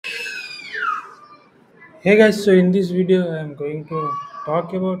Hey guys, so in this video I am going to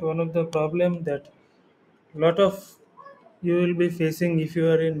talk about one of the problem that lot of you will be facing if you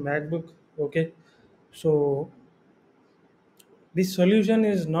are in MacBook. Okay, so this solution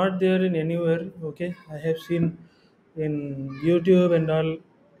is not there in anywhere. Okay, I have seen in YouTube and all.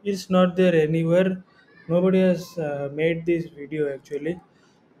 It's not there anywhere. Nobody has made this video actually.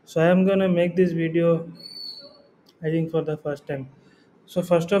 So I am gonna make this video. I think for the first time. So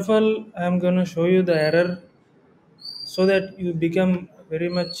first of all, I am gonna show you the error so that you become very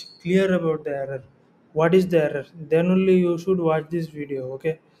much clear about the error. What is the error? Then only you should watch this video.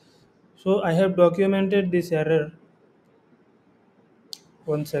 Okay, so I have documented this error.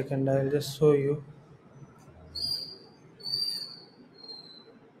 One second, I'll just show you.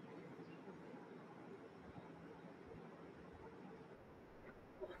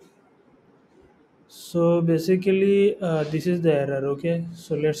 So basically this is the error. Okay,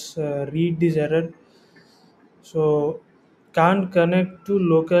 so let's read this error. So can't connect to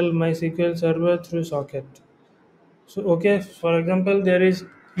local mysql server through socket. So okay, for example, there is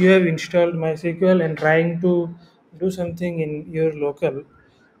you have installed MySQL and trying to do something in your local,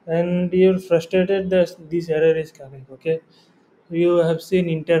 and you're frustrated that this error is coming. Okay, you have seen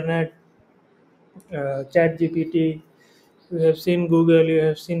internet, Chat GPT, you have seen Google, you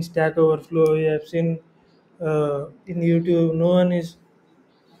have seen Stack Overflow, you have seen in YouTube. No one is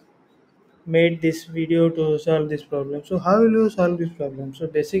made this video to solve this problem. So how will you solve this problem? So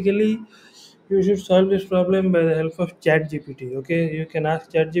basically you should solve this problem by the help of chat gpt. Okay, you can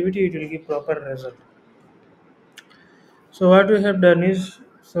ask chat gpt, it will give proper result. So what we have done is,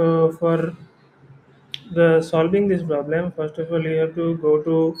 so for the solving this problem, first of all you have to go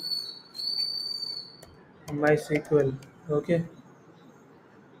to mysql. Okay,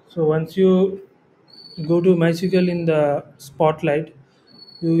 so once you go to mysql in the spotlight,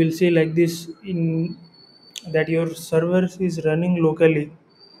 you will see like this in that your server is running locally.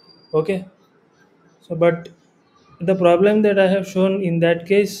 Okay, so but the problem that I have shown in that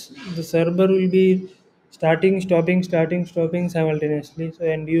case, the server will be starting stopping simultaneously. So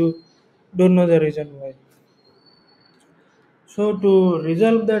and you don't know the reason why. So to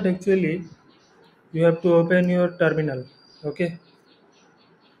resolve that actually, you have to open your terminal. Okay,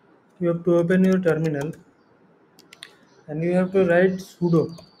 you have to open your terminal and you have to write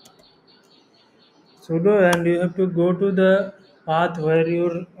sudo, and you have to go to the path where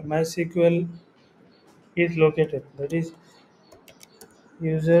your MySQL is located. That is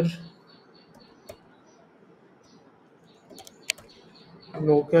user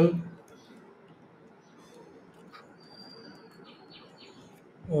local.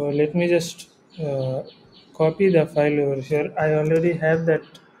 Let me just uh, copy the file over here. I already have that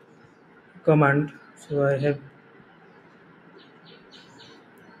command. So I have,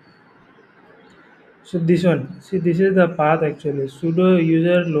 so this one. See, this is the path actually. Sudo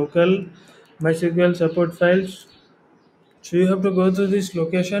user local MySQL support files. So you have to go to this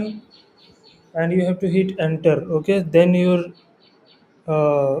location and you have to hit enter. Okay, then your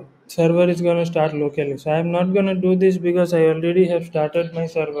server is gonna start locally. So I'm not gonna do this because I already have started my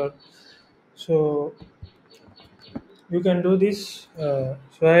server. So you can do this. So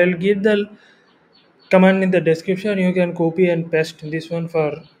I'll give the command in the description. You can copy and paste this one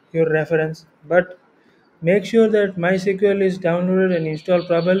for your reference, but make sure that mysql is downloaded and installed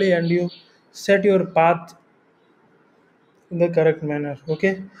properly, and you set your path in the correct manner.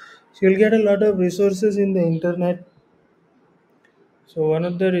 Okay, so you'll get a lot of resources in the internet. So one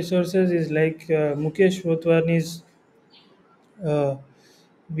of the resources is like Mukesh Otwani's uh,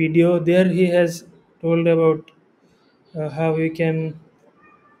 video. There he has told about how we can.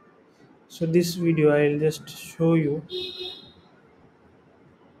 So this video I'll just show you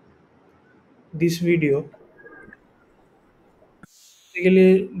this video.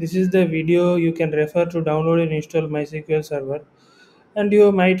 Basically, this is the video you can refer to download and install MySQL server, and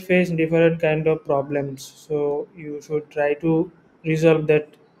you might face different kind of problems. So you should try to resolve that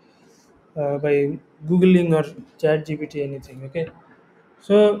by googling or chat gpt anything. Okay,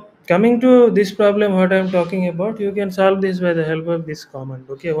 so coming to this problem what I'm talking about, you can solve this by the help of this command.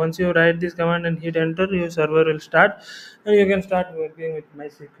 Okay, once you write this command and hit enter, your server will start and you can start working with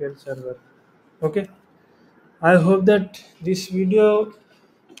MySQL server. Okay, I hope that this video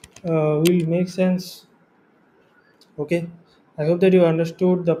will make sense. Okay, I hope that you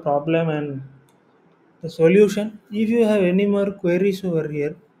understood the problem and the solution. If you have any more queries over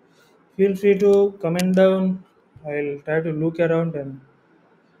here, feel free to comment down. I'll try to look around and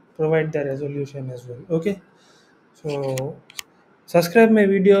provide the resolution as well. Okay, so subscribe my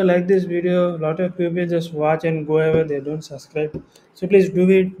video, like this video. A lot of people just watch and go away, they don't subscribe. So please do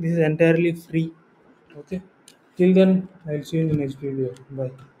it. This is entirely free. Okay. Till then, I'll see you in the next video.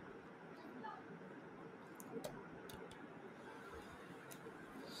 Bye.